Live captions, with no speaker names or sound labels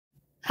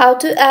How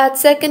to add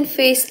second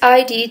Face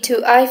ID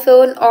to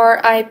iPhone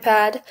or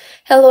iPad.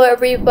 Hello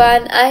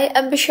everyone, I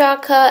am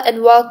Bishaka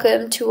and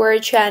welcome to our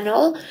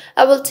channel.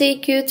 I will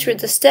take you through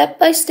the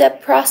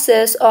step-by-step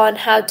process on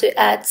how to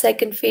add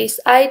second Face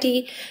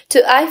ID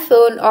to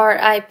iPhone or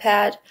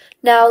iPad.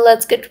 Now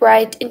let's get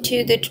right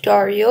into the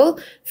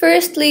tutorial.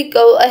 Firstly,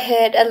 go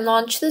ahead and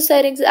launch the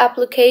Settings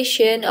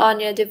application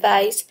on your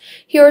device.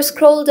 Here,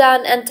 scroll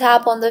down and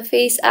tap on the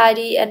Face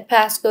ID and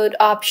Passcode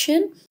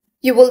option.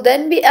 You will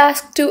then be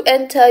asked to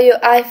enter your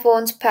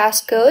iPhone's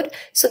passcode,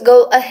 so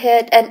go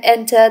ahead and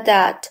enter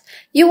that.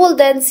 You will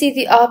then see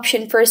the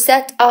option for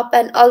Set Up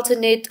an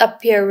Alternate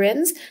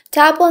Appearance.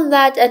 Tap on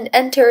that and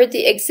enter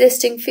the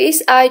existing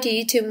Face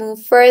ID to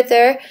move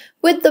further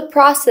with the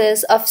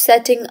process of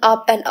setting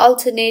up an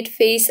alternate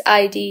Face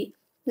ID.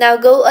 Now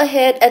go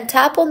ahead and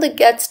tap on the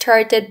Get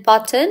Started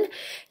button.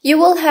 You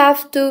will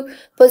have to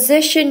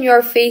position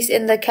your face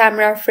in the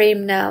camera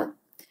frame now.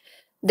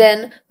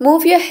 Then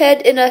move your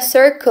head in a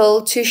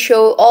circle to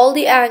show all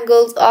the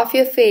angles of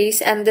your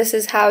face, and this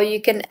is how you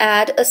can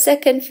add a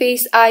second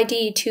Face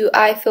ID to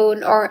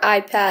iPhone or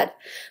iPad.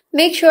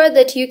 Make sure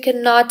that you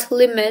cannot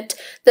limit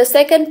the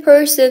second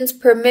person's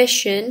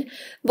permission.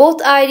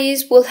 Both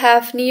IDs will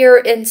have near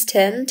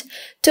instant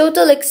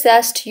total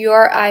access to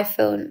your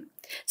iPhone.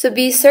 So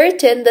be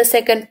certain the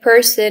second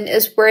person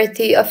is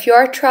worthy of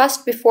your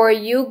trust before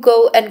you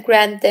go and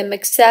grant them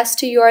access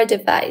to your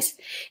device.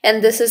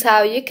 And this is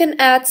how you can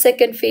add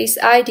second Face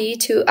ID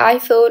to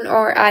iPhone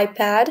or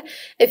iPad.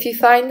 If you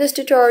find this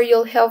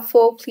tutorial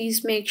helpful,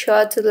 please make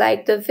sure to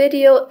like the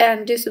video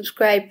and do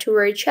subscribe to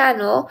our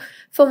channel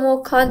for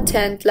more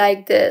content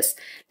like this.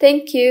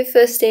 Thank you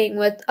for staying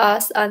with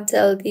us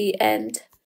until the end.